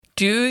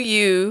Do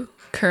you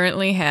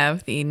currently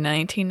have the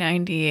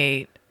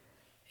 1998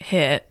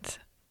 hit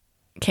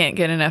Can't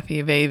Get Enough of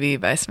You Baby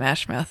by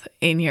Smash Mouth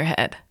in your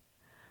head?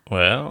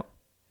 Well,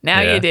 Now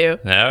you do.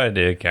 Now I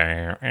do.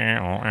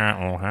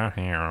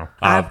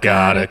 I've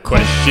got a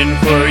question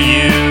for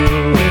you.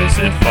 Is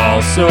it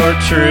false or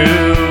true?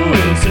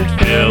 Is it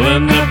fill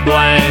in the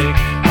blank?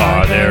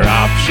 Are there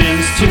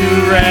options to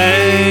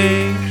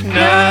rank?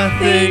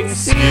 Nothing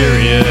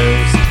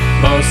serious,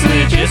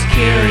 mostly just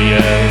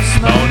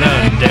curious. Mona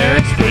and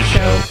Derek's Quiz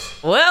Show.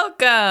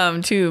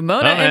 Welcome to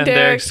Mona and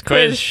Derek's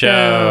Quiz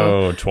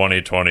Show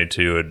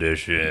 2022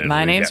 edition.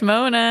 My name's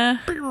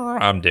Mona.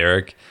 I'm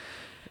Derek.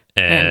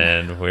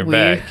 And we're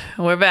back.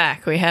 We're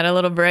back. We had a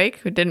little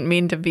break. We didn't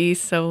mean to be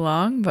so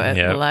long, but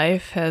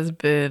life has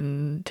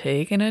been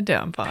taking a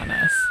dump on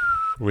us.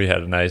 We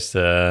had a nice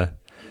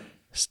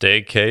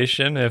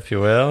staycation, if you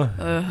will,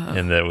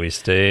 in that we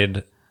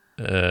stayed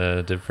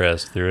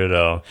depressed through it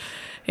all.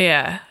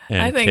 Yeah.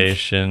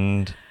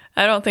 And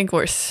I don't think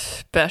we're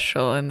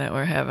special in that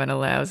we're having a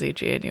lousy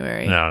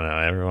January. No.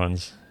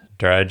 Everyone's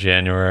dry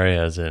January,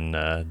 as in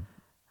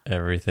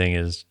everything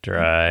is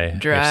dry.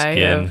 Dry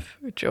skin.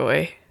 Of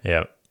joy.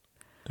 Yep.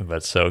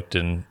 But soaked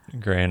in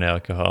grain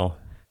alcohol.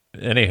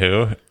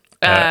 Anywho,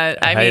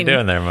 how you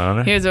doing there,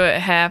 Mona? Here's what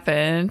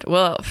happened.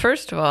 Well,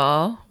 first of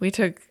all, we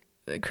took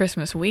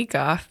Christmas week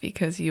off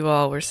because you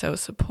all were so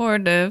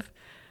supportive.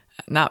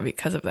 Not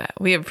because of that.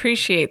 We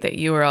appreciate that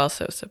you were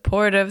also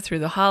supportive through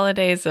the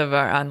holidays of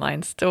our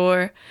online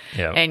store.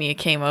 Yep. And you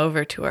came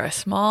over to our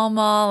small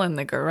mall in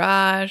the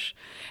garage.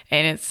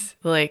 And it's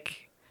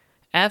like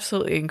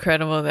absolutely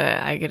incredible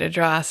that I get to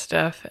draw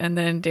stuff and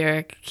then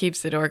Derek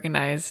keeps it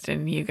organized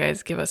and you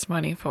guys give us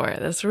money for it.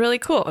 That's really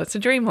cool. It's a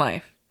dream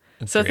life.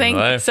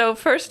 So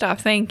first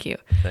off, thank you.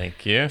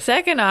 Thank you.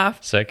 Second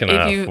off, what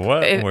were you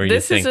thinking?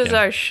 This is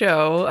our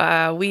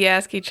show. We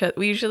ask each other.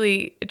 We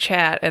usually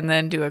chat and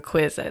then do a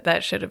quiz.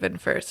 That should have been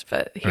first,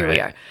 but here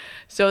we are.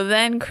 So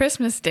then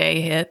Christmas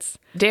Day hits.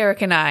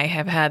 Derek and I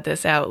have had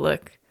this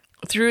outlook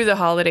through the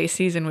holiday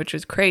season, which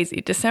was crazy.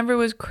 December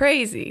was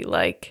crazy.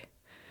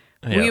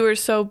 We were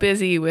so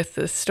busy with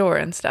the store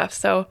and stuff.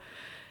 So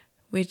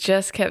we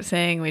just kept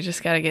saying we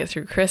just got to get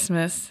through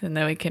Christmas and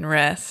then we can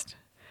rest.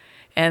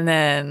 And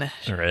then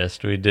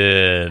rest we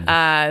did.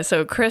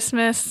 So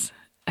Christmas,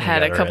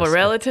 had a couple of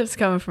relatives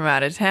coming from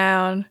out of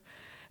town.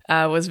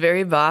 Was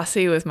very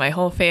bossy with my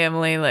whole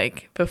family.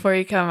 Like, before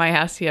you come to my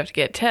house, you have to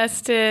get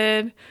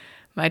tested.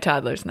 My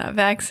toddler's not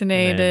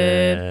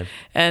vaccinated.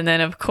 And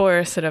then, of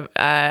course,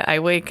 I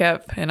wake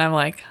up and I'm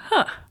like,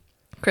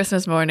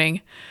 Christmas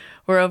morning,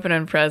 we're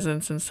opening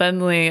presents. And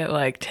suddenly at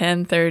like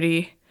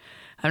 10:30,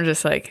 I'm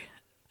just like,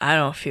 I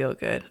don't feel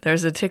good.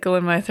 There's a tickle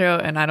in my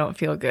throat and I don't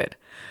feel good.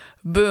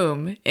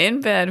 Boom, in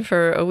bed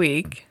for a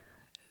week,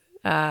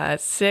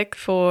 sick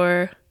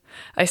I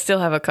still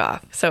have a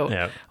cough.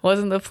 So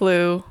wasn't the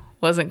flu,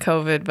 wasn't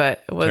COVID,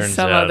 but it was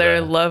some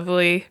other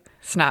lovely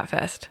snot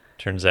fest.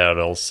 Turns out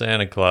old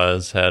Santa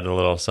Claus had a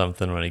little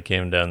something when he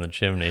came down the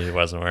chimney. He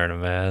wasn't wearing a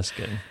mask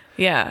and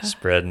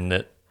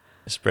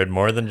spread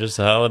more than just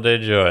a holiday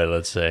joy,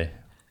 let's say.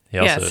 He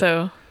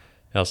also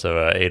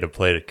ate a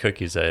plate of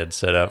cookies I had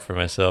set out for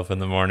myself in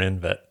the morning,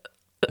 but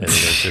I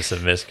think it was just a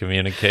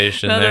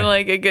miscommunication. Nothing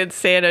like a good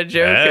Santa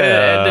joke at the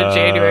end of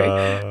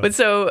January. But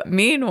so,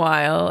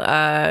 meanwhile,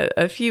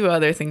 a few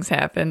other things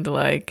happened,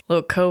 like a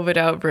little COVID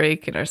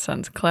outbreak in our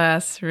son's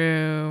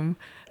classroom.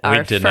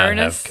 We did not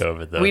have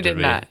COVID, though. We did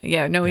not.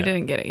 Yeah, no, we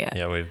didn't get it yet.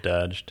 Yeah, we've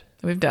dodged.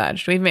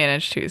 We've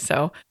managed to.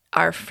 So,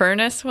 our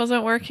furnace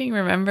wasn't working,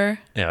 remember?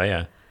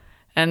 Yeah.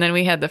 And then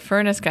we had the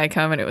furnace guy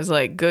come, and it was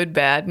like good,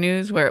 bad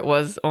news, where it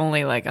was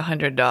only like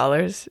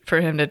 $100 for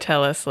him to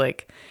tell us,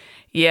 like,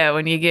 yeah,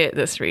 when you get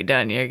this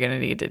redone, you're going to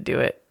need to do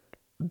it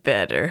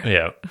better.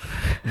 Yeah.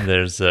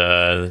 There's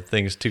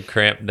things too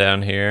cramped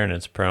down here, and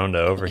it's prone to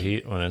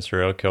overheat when it's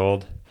real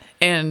cold.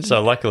 And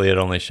so luckily it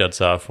only shuts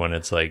off when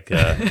it's like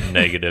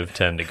negative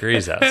 10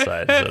 degrees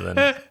outside. So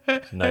then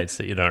nights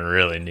that you don't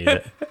really need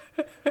it.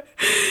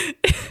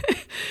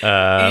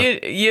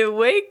 You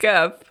wake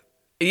up,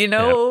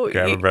 grab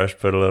a brush,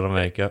 put a little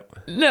makeup.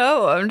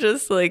 No, I'm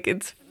just like,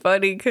 it's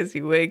funny because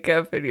you wake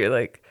up and you're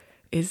like,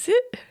 is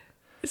it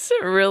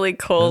really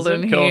cold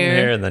in here? Cold in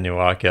here, and then you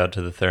walk out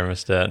to the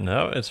thermostat.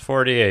 No, it's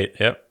 48.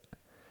 Yep.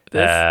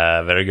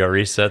 Better go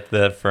reset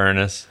that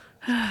furnace.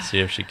 See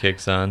if she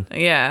kicks on.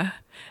 Yeah.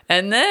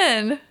 And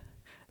then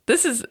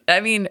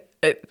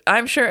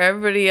I'm sure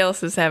everybody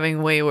else is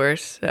having way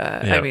worse.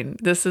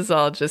 This is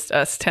all just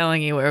us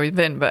telling you where we've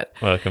been. But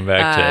welcome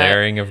back to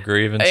Airing of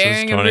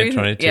Grievances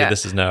 2022.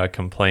 This is now a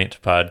complaint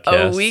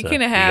podcast. A week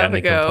and a half ago.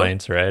 Any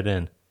complaints, right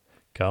in.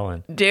 Call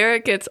in.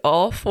 Derek gets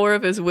all 4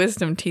 of his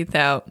wisdom teeth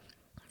out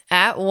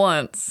at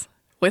once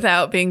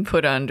without being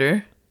put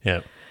under.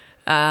 Yep.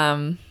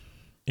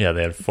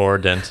 They had 4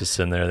 dentists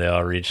in there. They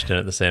all reached in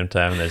at the same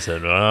time. And they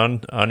said,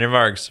 on your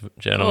marks,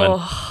 gentlemen.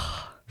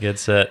 Get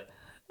set.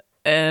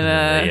 And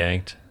then they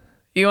yanked.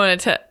 You want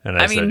to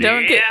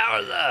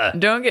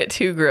don't get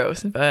too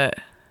gross, but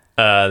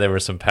there were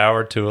some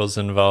power tools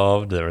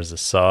involved. There was a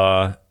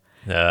saw.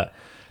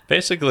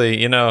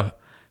 Basically, when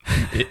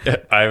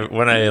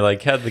I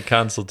like had the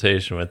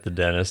consultation with the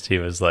dentist, he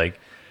was like,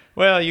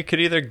 well, you could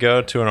either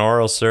go to an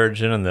oral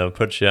surgeon and they'll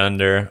put you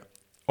under,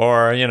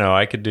 or,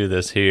 I could do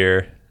this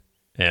here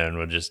and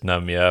we'll just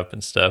numb you up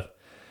and stuff.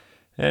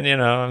 And,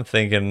 I'm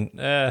thinking,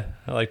 I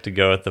like to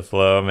go with the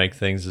flow, make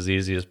things as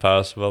easy as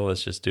possible.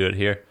 Let's just do it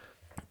here.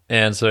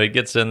 And so he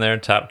gets in there,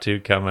 top two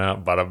come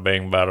out, bada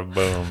bing, bada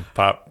boom,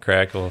 pop,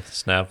 crackle,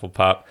 snapple,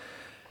 pop.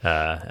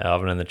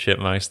 Alvin and the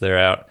Chipmunks, they're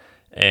out.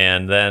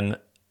 And then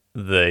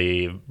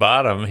the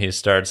bottom he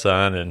starts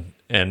on,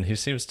 and he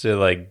seems to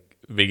like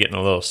be getting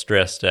a little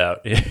stressed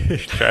out. He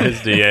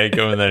tries to yank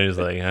him, and then he's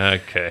like,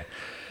 okay.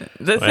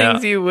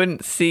 Things you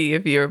wouldn't see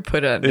if you were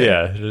put under.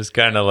 Yeah, just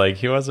kind of like,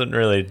 he wasn't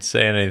really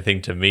saying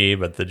anything to me,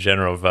 but the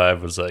general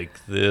vibe was like,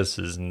 this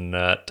is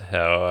not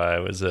how I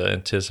was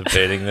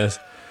anticipating this.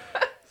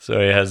 So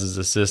he has his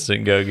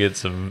assistant go get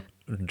some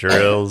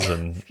drills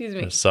and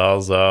a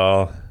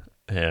Sawzall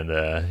and,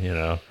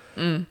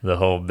 the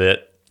whole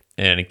bit.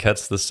 And he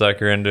cuts the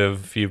sucker into a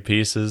few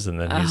pieces, and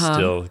then he's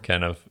still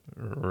kind of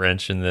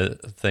wrenching the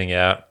thing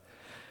out.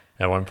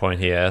 At one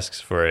point, he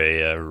asks for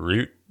a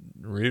root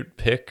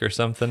pick or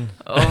something.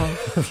 Oh,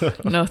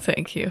 no,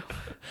 thank you.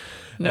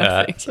 No,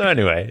 thank you. So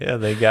anyway,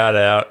 they got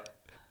out,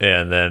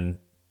 and then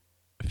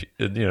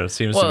it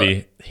seems to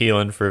be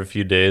healing for a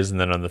few days, and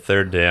then on the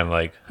third day, I'm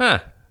like,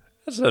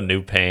 that's a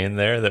new pain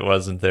there that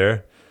wasn't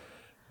there.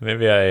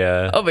 Maybe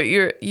I. But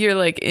you're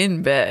like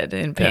in bed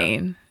in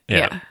pain.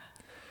 Yeah.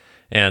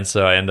 And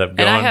so I end up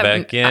going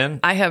back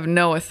in. I have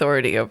no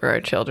authority over our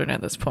children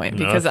at this point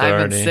because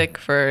I've been sick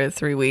for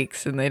 3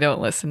 weeks and they don't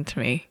listen to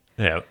me.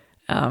 Yeah.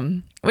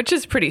 Which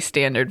is pretty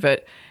standard,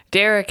 but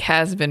Derek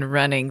has been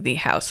running the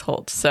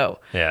household.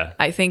 So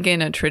I think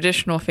in a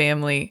traditional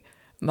family,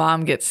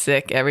 mom gets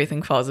sick,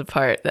 everything falls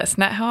apart. That's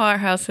not how our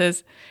house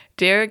is.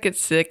 Derek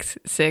gets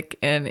sick,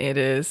 and it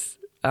is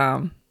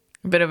a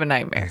bit of a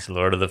nightmare. It's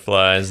Lord of the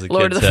Flies. The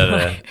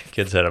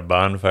kids had a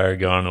bonfire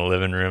going in the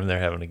living room. They're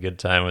having a good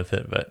time with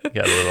it, but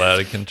got a little out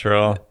of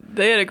control.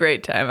 They had a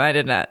great time. I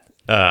did not.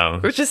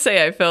 Let's just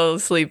say I fell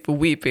asleep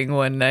weeping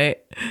one night.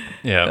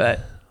 Yeah.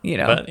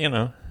 But,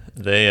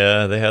 they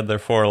had their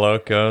 4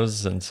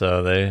 Locos, and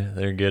so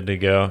they're good to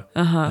go.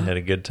 They had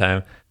a good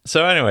time.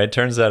 So anyway, it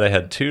turns out I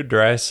had 2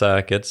 dry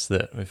sockets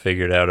that we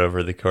figured out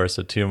over the course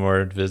of 2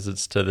 more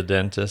visits to the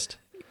dentist.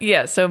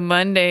 Yeah, so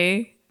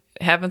Monday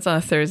happens on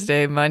a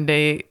Thursday.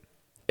 Monday,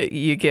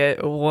 you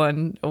get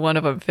one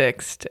of them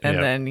fixed, and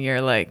then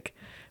you're like,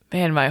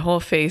 man, my whole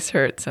face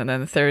hurts. And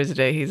then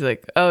Thursday, he's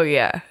like, oh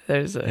yeah,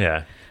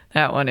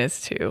 that one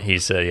is too. He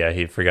said,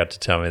 he forgot to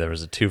tell me there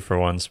was a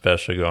 2-for-1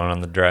 special going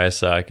on the dry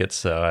socket,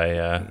 so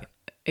I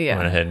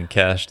went ahead and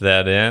cashed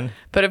that in.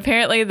 But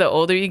apparently, the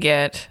older you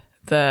get,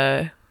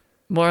 the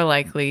more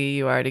likely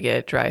you are to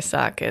get dry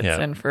sockets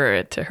and for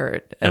it to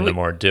hurt. And the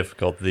more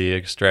difficult the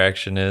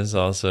extraction is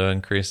also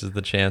increases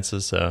the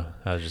chances, so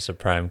I was just a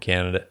prime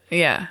candidate.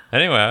 Yeah.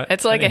 Anyway.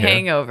 It's like a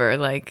hangover.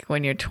 Like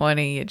when you're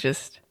 20, you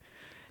just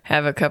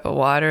have a cup of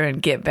water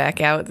and get back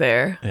out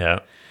there. Yeah.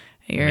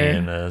 Me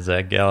and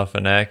Zach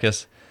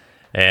Galifianakis.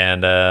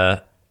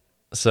 And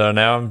so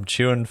now I'm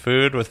chewing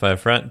food with my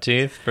front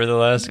teeth for the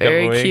last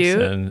couple weeks.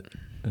 Cute. And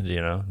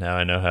now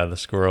I know how the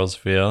squirrels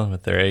feel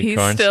with their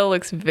acorns. He still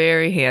looks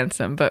very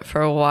handsome, but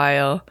for a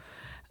while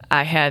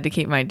I had to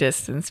keep my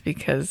distance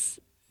because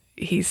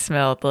he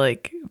smelled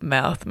like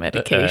mouth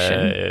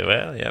medication.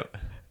 Yep.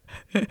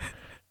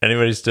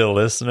 Anybody still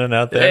listening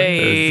out there?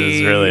 Hey. This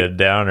is really a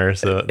downer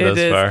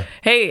thus far.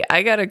 Hey,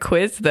 I got a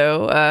quiz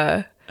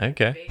though.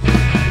 Okay.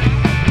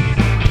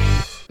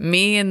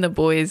 Me and the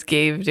boys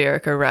gave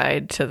Derek a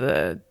ride to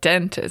the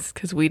dentist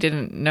because we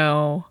didn't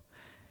know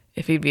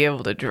if he'd be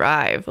able to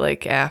drive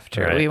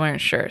after. Right. We weren't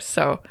sure.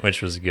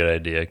 Which was a good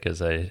idea because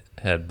I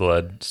had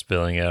blood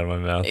spilling out of my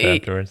mouth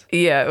afterwards.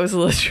 Yeah, it was a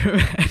little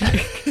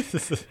traumatic.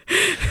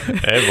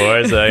 Hey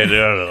boys, how you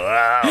doing?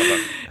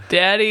 Wow.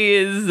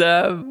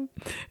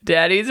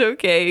 Daddy's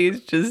okay. He's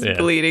just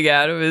bleeding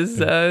out of his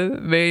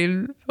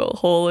main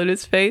hole in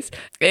his face.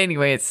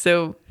 Anyway, and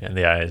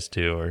the eyes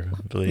too were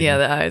bleeding. Yeah,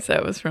 the eyes.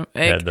 That was from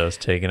had those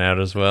taken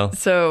out as well.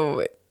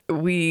 So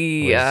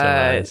we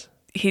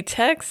he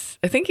texts.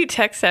 I think he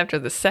texts after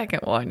the second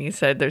one. He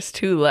said there's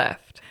 2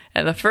 left,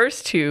 and the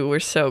first 2 were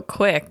so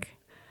quick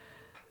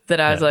that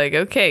I was like,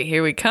 okay,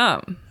 here we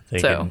come.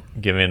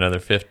 Give me another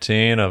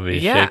 15. I'll be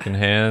shaking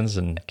hands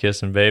and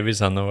kissing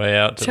babies on the way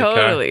out to the car.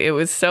 Totally. It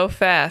was so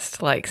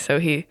fast. So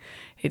he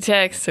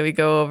texts, so we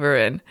go over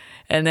and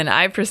then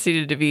I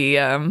proceeded to be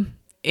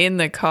in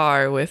the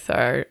car with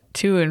our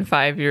 2 and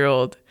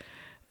 5-year-old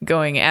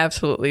going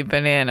absolutely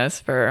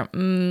bananas for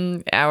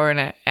an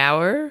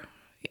hour.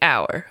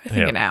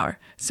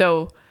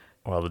 So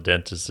while the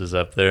dentist is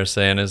up there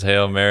saying his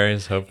Hail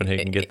Marys, hoping he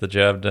can get the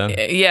job done.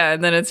 Yeah,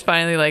 and then it's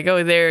finally like,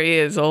 oh, there he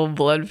is, old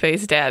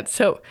blood-faced dad.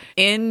 So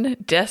in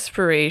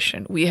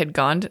desperation,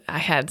 I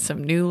had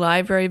some new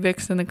library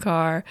books in the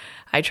car.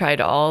 I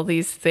tried all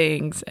these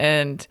things,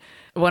 and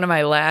one of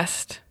my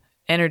last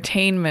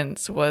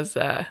entertainments was,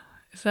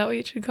 is that what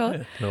you should call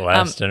it? The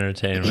last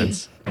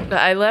entertainments.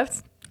 I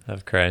left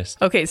of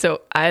Christ. Okay,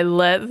 so I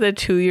let the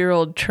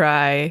 2-year-old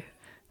try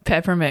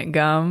peppermint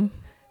gum,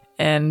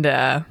 and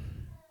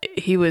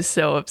he was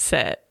so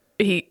upset.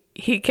 He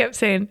kept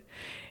saying,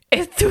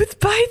 "It's too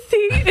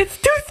spicy! It's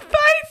too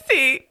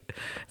spicy!"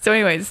 So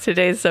anyways,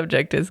 today's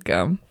subject is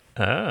gum.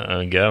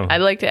 Oh, gum.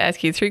 I'd like to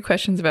ask you 3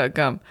 questions about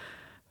gum.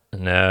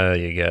 Now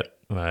you got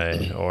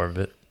my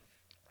orbit.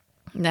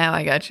 Now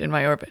I got you in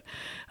my orbit.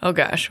 Oh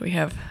gosh, we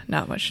have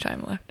not much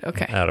time left.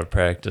 Okay. Out of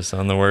practice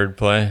on the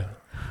wordplay.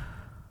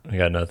 I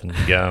got nothing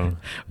to gum.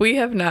 We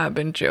have not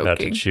been joking. About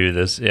to chew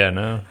this. Yeah,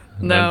 no.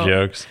 No. No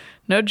jokes.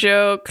 No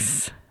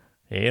jokes.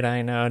 It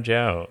ain't no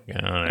joke.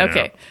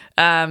 Okay.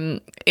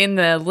 In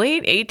the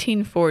late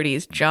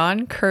 1840s,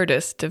 John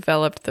Curtis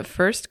developed the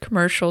first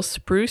commercial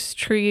spruce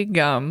tree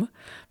gum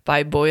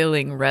by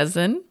boiling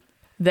resin,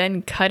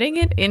 then cutting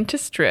it into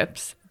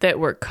strips that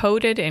were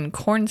coated in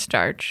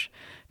cornstarch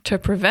to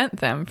prevent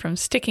them from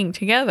sticking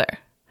together.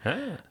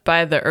 Huh.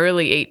 By the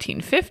early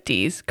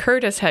 1850s,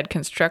 Curtis had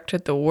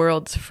constructed the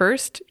world's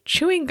first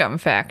chewing gum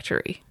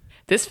factory.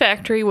 This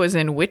factory was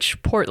in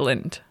which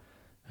Portland?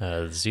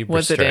 Zebra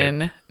Was stripe. it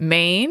in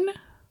Maine,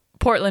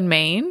 Portland,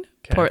 Maine,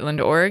 Okay. Portland,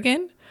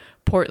 Oregon,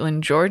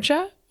 Portland,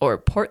 Georgia, or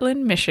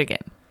Portland, Michigan?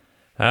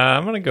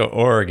 I'm going to go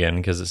Oregon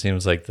because it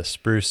seems like the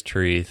spruce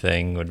tree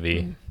thing would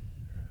be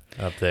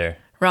up there.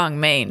 Wrong,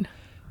 Maine.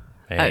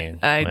 Maine.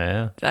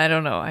 I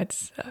don't know.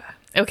 It's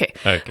okay.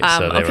 Okay,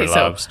 so they were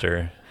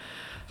lobster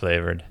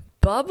flavored.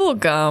 Bubble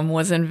gum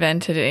was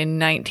invented in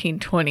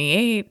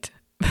 1928.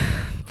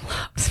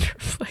 Lobster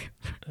flavor.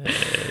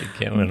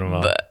 Can't win them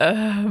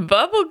all.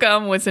 Bubble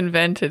gum was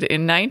invented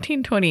in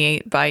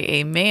 1928 by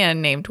a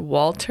man named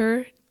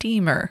Walter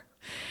Deemer.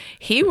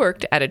 He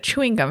worked at a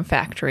chewing gum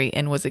factory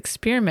and was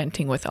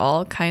experimenting with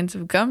all kinds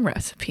of gum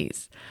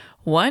recipes.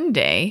 One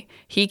day,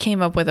 he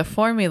came up with a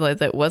formula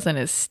that wasn't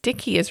as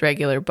sticky as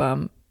regular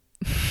gum.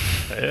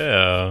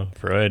 Yeah,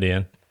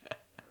 Freudian.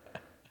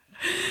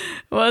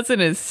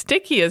 Wasn't as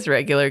sticky as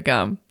regular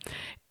gum.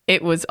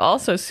 It was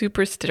also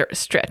super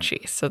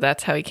stretchy, so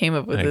that's how he came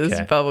up with his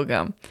bubble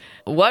gum.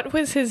 What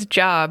was his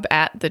job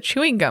at the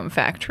chewing gum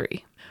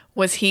factory?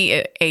 Was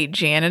he a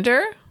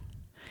janitor,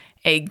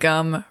 a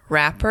gum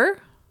wrapper,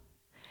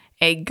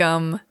 a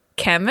gum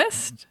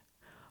chemist,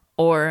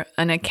 or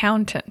an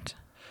accountant?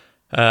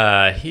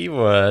 He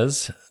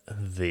was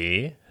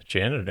the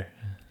janitor.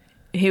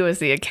 He was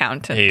the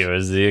accountant. He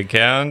was the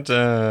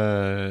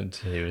accountant.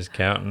 He was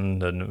counting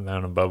the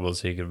amount of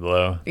bubbles he could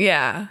blow.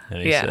 Yeah.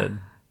 And he said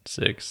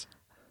 6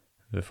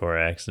 before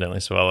I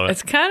accidentally swallow it.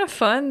 It's kind of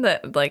fun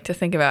to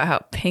think about how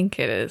pink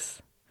it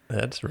is.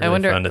 That's really I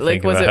wonder, fun to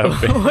think about how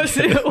pink. Was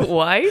it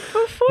white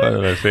before? One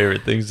of my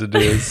favorite things to do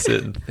is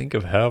sit and think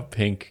of how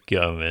pink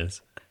gum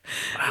is.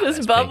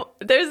 Wow,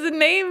 there's the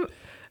name.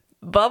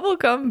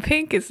 Bubblegum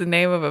Pink is the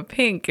name of a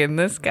pink, and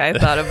this guy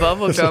thought of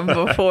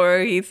bubblegum before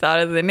he thought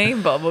of the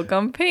name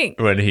Bubblegum Pink.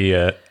 When he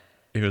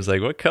was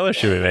like, "What color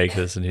should we make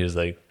this?" And he was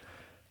like,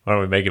 "Why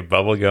don't we make it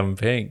bubblegum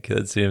pink?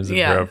 That seems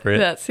appropriate."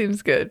 Yeah, that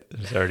seems good.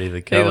 It's already the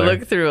They color.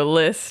 look through a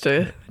list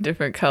of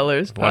different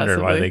colors.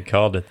 Wonder why they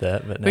called it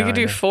that, but we now could I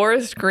do know.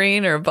 forest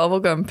green or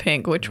bubblegum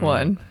pink. Which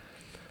one?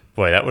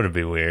 Boy, that would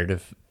be weird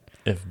if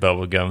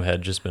bubblegum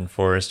had just been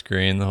forest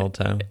green the whole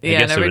time. Yeah,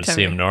 I guess it every would time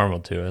seem normal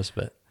to us,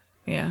 but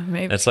Yeah,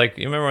 maybe. it's like,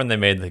 you remember when they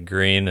made the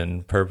green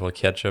and purple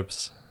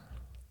ketchups?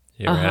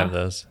 You ever have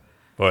those?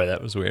 Boy,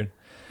 that was weird.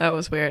 That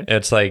was weird.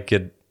 It's like,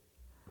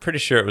 pretty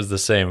sure it was the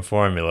same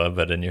formula,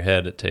 but in your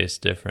head it tastes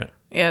different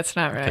Yeah, it's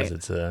not right. because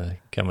it's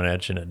coming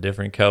at you in a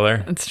different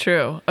color. It's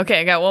true.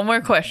 Okay, I got one more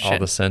question. All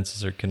the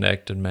senses are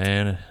connected,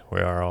 man.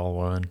 We are all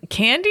one.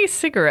 Candy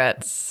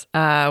cigarettes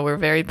were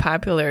very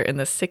popular in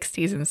the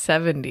 60s and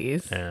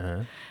 70s,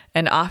 Uh-huh.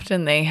 and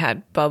often they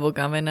had bubble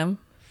gum in them.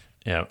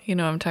 Yeah. You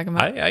know what I'm talking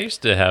about? I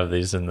used to have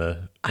these in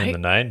the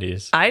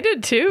 90s. I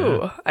did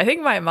too. I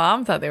think my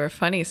mom thought they were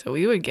funny, so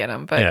we would get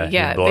them. But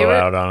yeah, you blow they were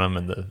out on them,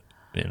 and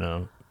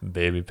the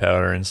baby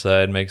powder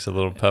inside makes a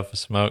little puff of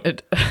smoke.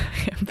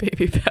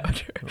 baby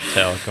powder.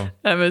 Talcum,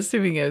 I'm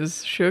assuming it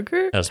was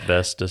sugar.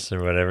 asbestos,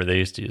 or whatever they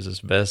used to use.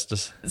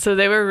 Asbestos. So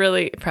they were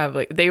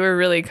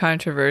really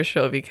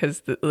controversial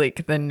because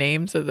the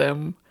names of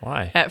them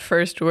Why? at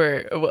first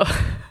were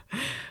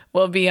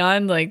well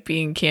beyond like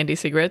being candy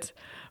cigarettes,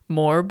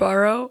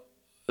 Marlboro.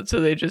 So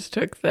they just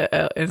took the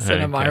L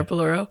instead of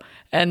Marlboro,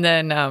 and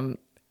then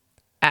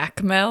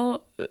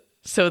Acmel.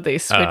 So they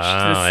switched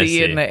the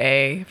C and the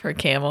A for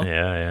Camel.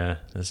 Yeah.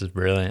 This is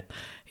brilliant.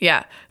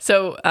 Yeah.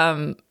 So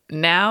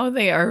now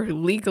they are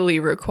legally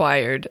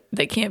required.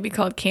 They can't be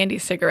called candy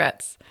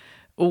cigarettes.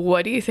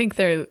 What do you think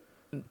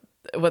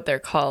what they're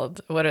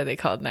called? What are they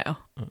called now?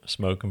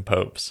 Smoking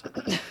popes.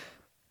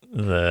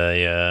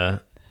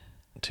 The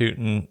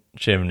tooting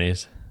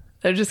chimneys.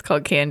 They're just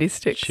called candy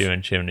sticks.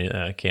 Chewing chimney.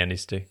 Candy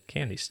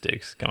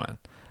sticks. Come on.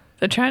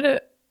 They're trying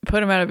to put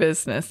them out of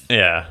business.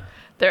 Yeah.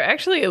 They're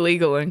actually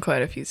illegal in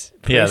quite a few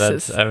Yeah,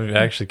 places. I'm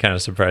actually kind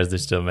of surprised they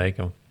still make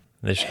them.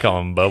 They should call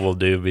them bubble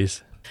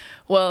doobies.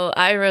 Well,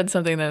 I read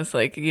something that's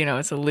like,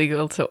 it's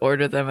illegal to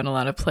order them in a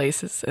lot of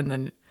places, and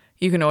then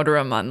You can order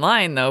them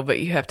online, though, but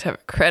you have to have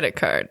a credit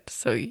card.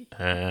 So you'd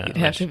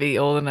have to be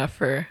old enough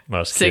for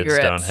most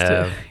cigarettes. Kids don't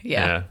have.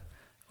 Yeah.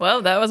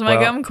 Well, that was my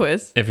gum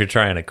quiz. If you're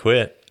trying to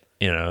quit,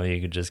 you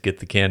could just get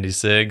the candy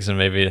cigs and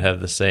maybe have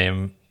the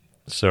same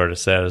sort of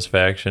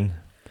satisfaction.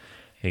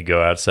 You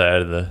go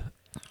outside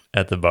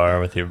at the bar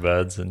with your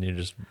buds and you're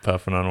just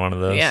puffing on one of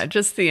those. Yeah,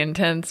 just the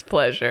intense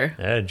pleasure.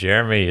 Yeah,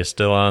 Jeremy, you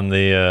still on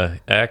the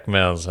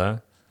Acmels, huh?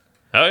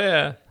 Oh,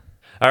 yeah.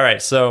 All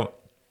right, so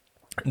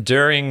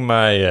during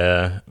my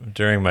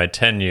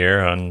tenure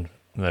on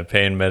my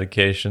pain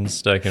medication,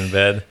 stuck in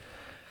bed,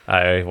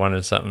 I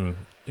wanted something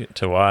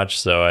to watch,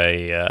 so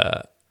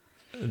I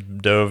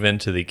dove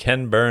into the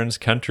Ken Burns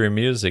country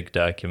music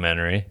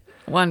documentary.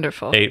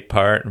 Wonderful.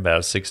 8-part,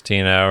 about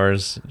 16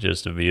 hours.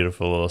 Just a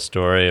beautiful little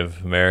story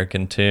of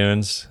American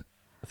tunes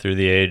through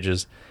the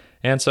ages.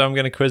 And so I'm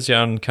going to quiz you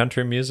on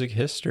country music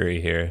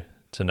history here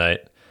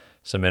tonight.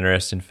 Some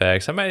interesting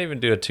facts. I might even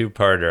do a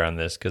 2-parter on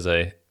this because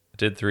I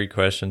did 3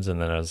 questions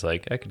and then I was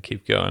like, I could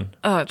keep going.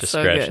 Oh, it's just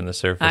so scratching good. The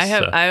surface.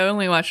 I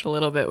only watched a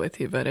little bit with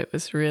you, but it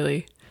was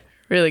really,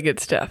 really good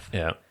stuff.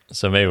 Yeah.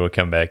 So maybe we'll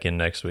come back in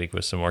next week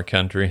with some more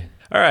country.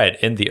 All right.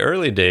 In the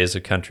early days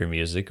of country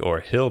music,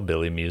 or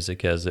hillbilly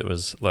music as it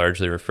was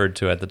largely referred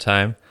to at the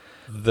time,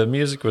 the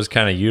music was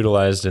kind of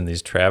utilized in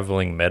these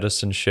traveling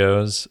medicine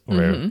shows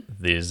where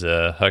these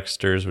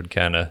hucksters would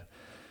kind of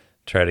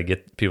try to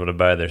get people to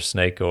buy their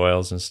snake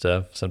oils and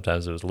stuff.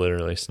 Sometimes it was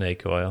literally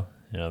snake oil.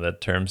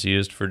 That term's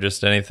used for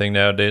just anything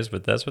nowadays,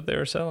 but that's what they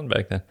were selling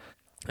back then.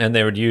 And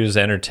they would use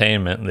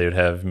entertainment. They would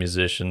have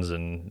musicians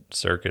and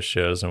circus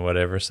shows and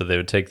whatever. So they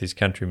would take these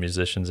country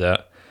musicians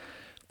out.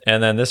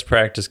 And then this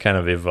practice kind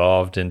of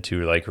evolved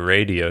into like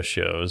radio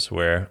shows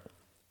where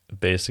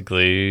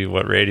basically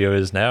what radio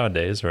is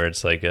nowadays, where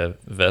it's like a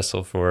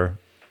vessel for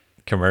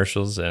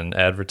commercials and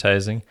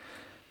advertising.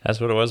 That's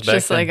what it was back then.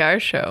 Just like our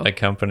show. A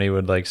company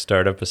would like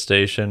start up a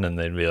station and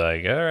they'd be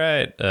like, all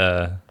right,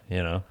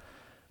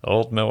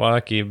 Old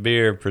Milwaukee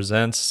Beer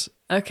presents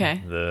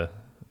the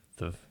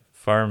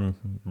Farm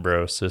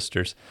Bro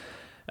Sisters.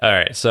 All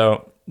right,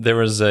 so there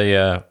was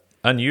a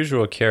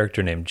unusual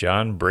character named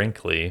John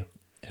Brinkley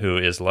who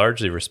is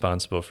largely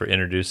responsible for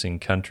introducing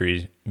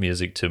country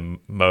music to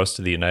most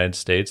of the United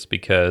States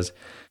because,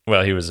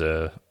 well, he was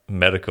a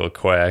medical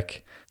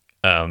quack,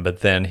 but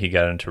then he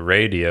got into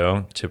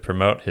radio to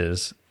promote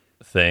his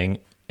thing,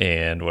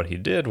 and what he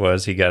did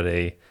was he got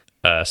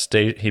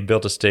he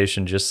built a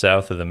station just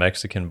south of the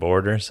Mexican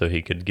border so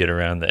he could get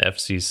around the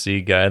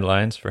FCC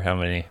guidelines for how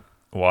many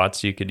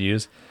watts you could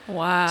use.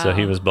 Wow. So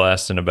he was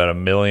blasting about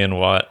 1 million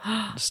watt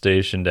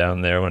station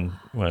down there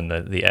when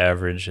the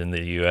average in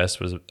the US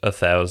was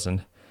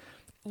 1,000.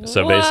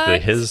 So basically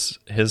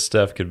his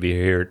stuff could be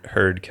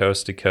heard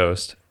coast to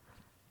coast.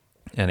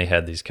 And he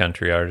had these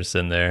country artists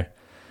in there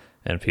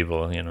and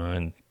people,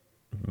 in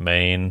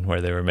Maine where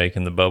they were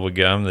making the bubble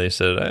gum, they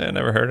said, I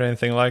never heard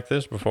anything like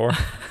this before.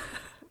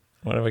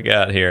 What have we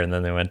got here? And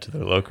then they went to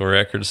the local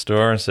record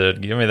store and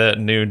said, give me that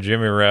new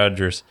Jimmy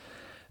Rogers.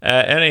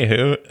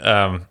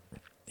 Anywho,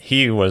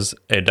 he was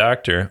a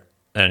doctor,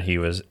 and he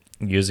was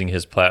using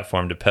his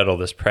platform to peddle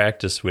this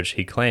practice, which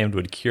he claimed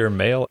would cure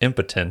male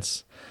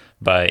impotence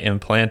by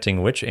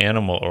implanting which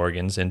animal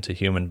organs into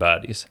human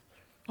bodies.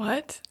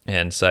 What?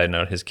 And side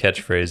note, his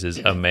catchphrase is,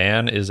 a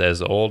man is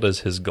as old as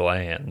his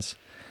glands.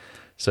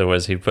 So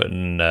was he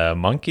putting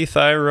monkey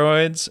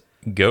thyroids,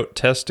 goat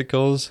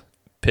testicles,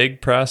 pig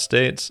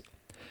prostates,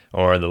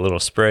 or the little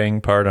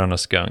spraying part on a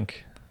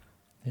skunk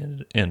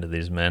into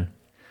these men?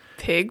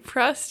 Pig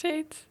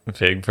prostates?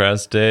 Pig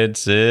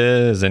prostates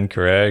is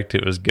incorrect.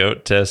 It was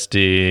goat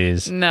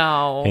testes.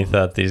 No. He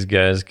thought these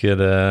guys could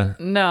be a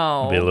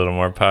little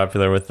more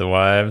popular with the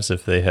wives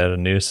if they had a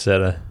new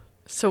set of...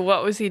 So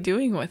what was he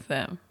doing with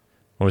them?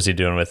 What was he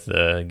doing with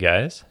the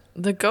guys?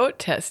 The goat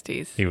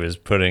testes. He was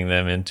putting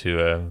them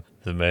into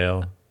the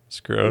male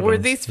scrotum. Were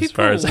these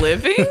people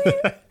living?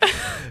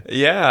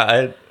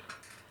 Yeah,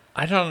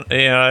 I don't,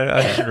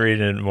 I should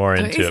read it more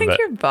into it. Do you think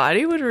your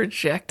body would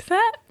reject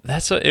that?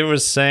 That's what it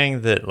was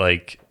saying, that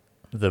like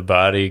the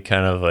body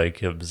kind of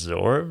like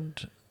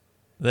absorbed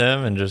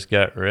them and just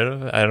got rid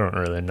of it. I don't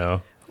really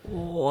know.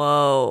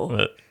 Whoa.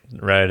 But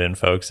write in,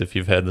 folks, if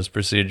you've had this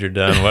procedure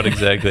done. What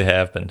exactly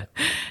happened?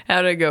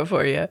 How'd it go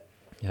for you?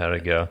 How'd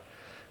it go?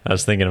 I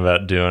was thinking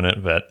about doing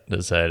it, but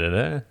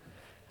decided,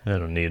 I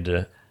don't need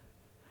to.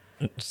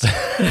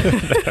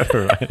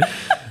 Never mind.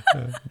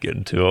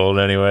 Getting too old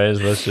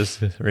anyways. Let's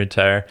just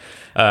retire.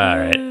 All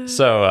right.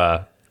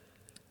 So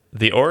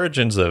the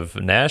origins of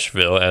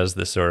Nashville as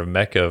the sort of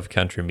mecca of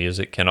country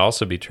music can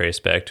also be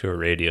traced back to a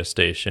radio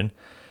station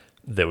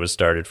that was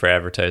started for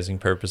advertising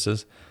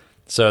purposes.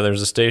 So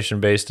there's a station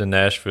based in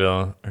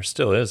Nashville, or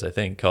still is, I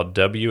think, called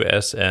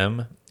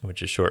WSM,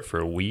 which is short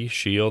for We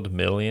Shield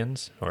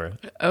Millions, or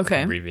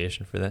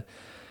abbreviation for that.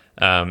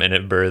 And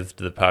it birthed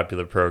the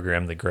popular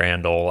program, the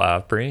Grand Ole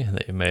Opry,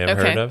 that you may have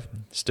heard of.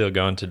 Still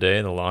going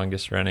today, the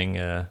longest running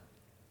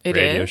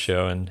radio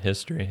show in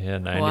history. Yeah,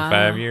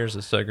 95 years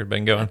the sucker's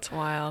been going. That's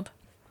wild.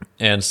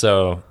 And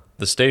so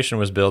The station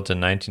was built in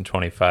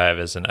 1925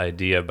 as an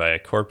idea by a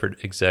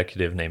corporate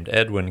executive named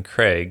Edwin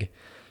Craig,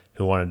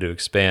 who wanted to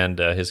expand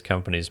his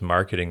company's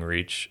marketing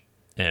reach.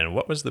 And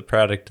what was the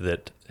product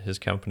that his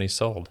company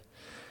sold?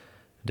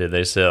 Did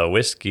they sell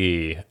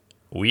whiskey,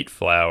 wheat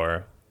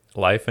flour,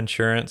 life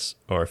insurance,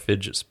 or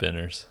fidget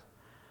spinners?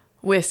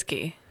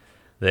 Whiskey.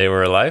 They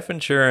were life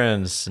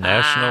insurance,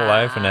 National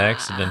Life and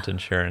Accident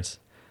Insurance.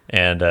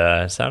 And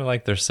it sounded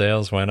like their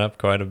sales went up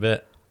quite a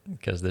bit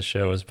because this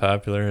show was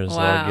popular as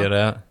all get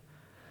out.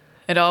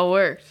 It all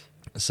worked.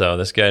 So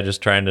this guy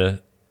just trying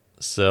to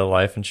sell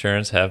life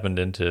insurance happened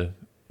into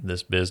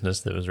this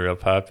business that was real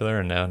popular,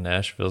 and now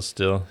Nashville's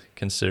still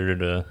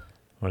considered a,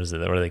 what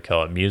do they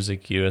call it,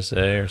 Music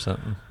USA or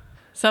something?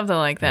 Something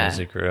like that.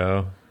 Music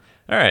Row.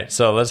 All right,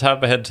 so let's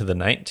hop ahead to the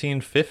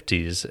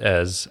 1950s.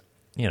 As,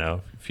 you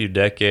know, a few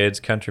decades,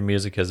 country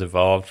music has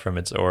evolved from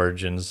its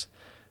origins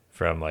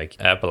from like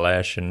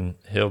Appalachian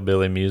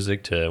hillbilly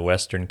music to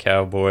Western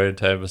cowboy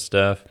type of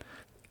stuff.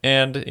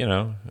 And, you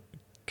know,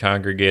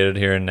 congregated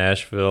here in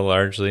Nashville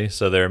largely.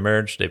 So there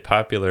emerged a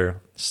popular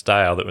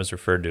style that was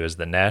referred to as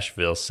the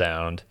Nashville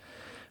sound,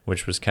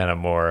 which was kind of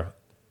more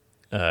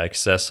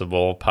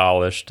accessible,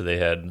 polished. They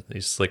had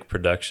these slick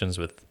productions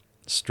with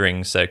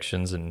string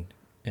sections and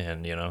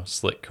you know,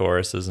 slick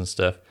choruses and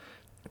stuff.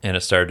 And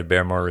it started to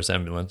bear more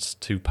resemblance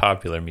to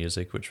popular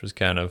music, which was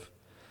kind of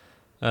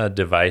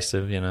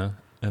divisive, you know.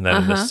 And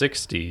then in the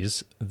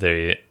 60s,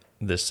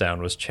 this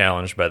sound was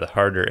challenged by the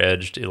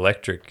harder-edged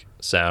electric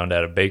sound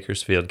out of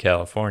Bakersfield,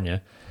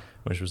 California,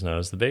 which was known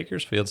as the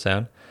Bakersfield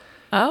sound.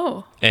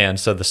 Oh. And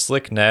so the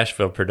slick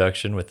Nashville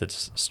production with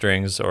its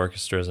strings,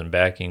 orchestras, and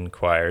backing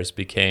choirs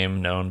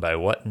became known by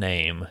what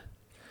name?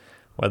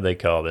 What'd they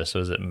call this?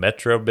 Was it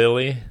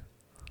Metrobilly,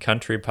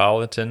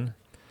 Countrypolitan,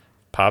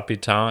 Poppy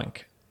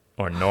Tonk,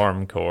 or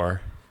Normcore?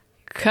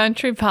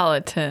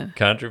 Countrypolitan.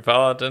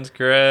 Countrypolitan's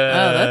correct.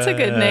 Oh, that's a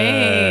good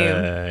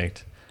name.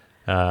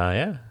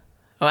 Yeah.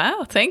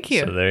 Wow, thank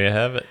you. So there you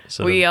have it.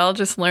 So we all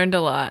just learned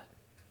a lot.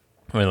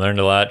 We learned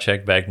a lot.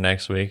 Check back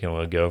next week, and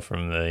we'll go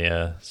from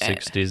the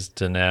 60s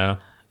to now.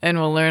 And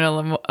we'll learn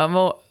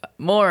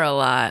more a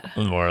lot.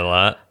 More a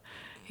lot.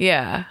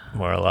 Yeah.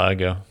 More a lot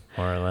ago,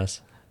 more or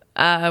less.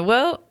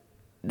 Well,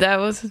 that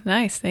was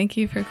nice. Thank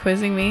you for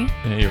quizzing me.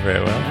 You're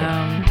very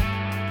welcome.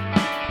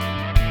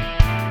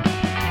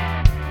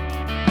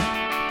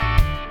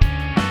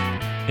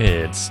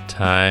 It's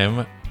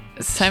time.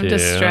 It's time to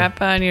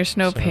strap on your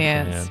snow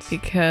pants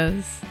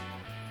because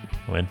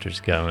winter's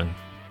coming.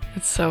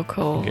 It's so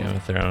cold. Game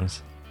of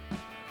Thrones.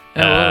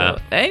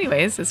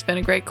 Anyways, it's been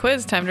a great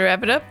quiz. Time to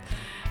wrap it up.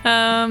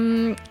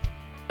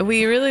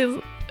 We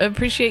really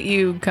appreciate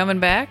you coming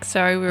back.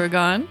 Sorry we were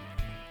gone.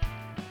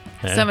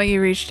 Yeah. Some of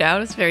you reached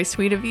out. It's very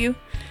sweet of you.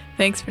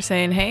 Thanks for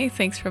saying hey.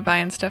 Thanks for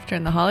buying stuff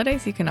during the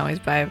holidays. You can always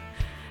buy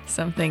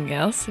something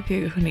else if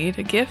you need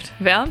a gift.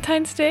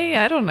 Valentine's Day?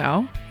 I don't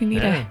know. You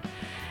need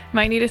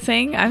might need a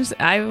thing.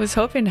 I was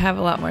hoping to have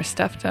a lot more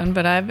stuff done,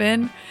 but I've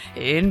been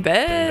in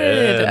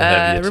bed.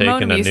 Have you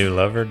taken a new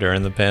lover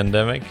during the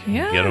pandemic?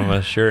 Yeah. Get them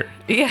a shirt.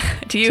 Yeah.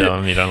 Tell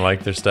them you don't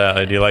like their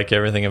style. Do you like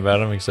everything about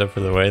them except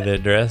for the way they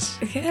dress?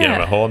 Yeah. Get them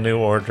a whole new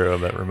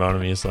wardrobe at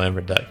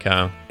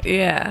RamonaMuseLambert.com.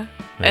 Yeah.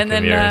 Make and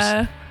then,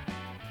 yours.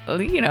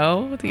 You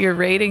know, your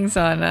ratings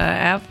on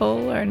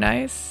Apple are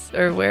nice,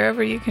 or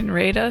wherever you can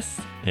rate us.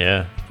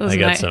 Yeah, Those I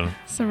got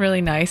some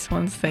really nice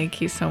ones.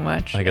 Thank you so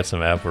much. I got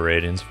some Apple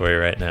ratings for you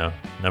right now.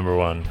 Number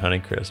 1,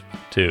 Honeycrisp.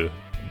 2,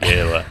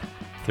 Gala.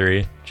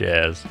 3,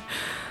 Jazz.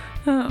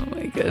 Oh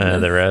my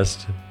goodness. The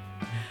rest,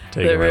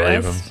 take them or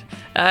leave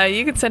them.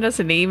 You can send us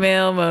an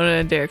email, Mona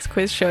and Derek's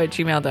Quiz Show at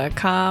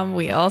gmail.com.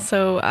 We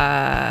also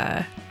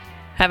have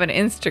an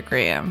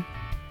Instagram,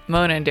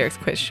 Mona and Derek's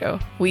Quiz Show.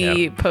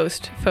 We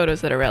post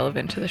photos that are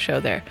relevant to the show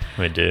there.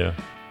 We do.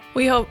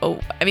 We hope.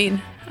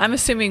 I'm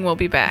assuming we'll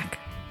be back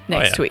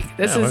next week.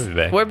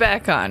 We're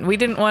back on. We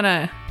didn't want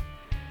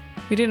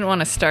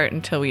to start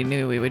until we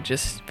knew we would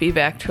just be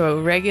back to a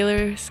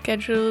regular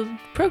scheduled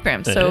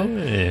program.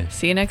 So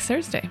see you next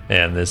Thursday.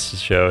 And this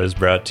show is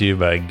brought to you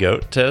by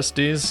Goat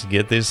Testes.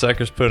 Get these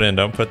suckers put in.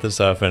 Don't put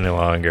this off any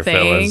longer,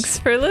 fellas. Thanks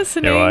for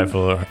listening. Your wife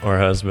or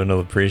husband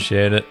will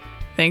appreciate it.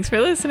 Thanks for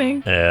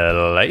listening.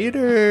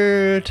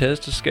 Later,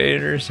 Testa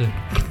Skaters.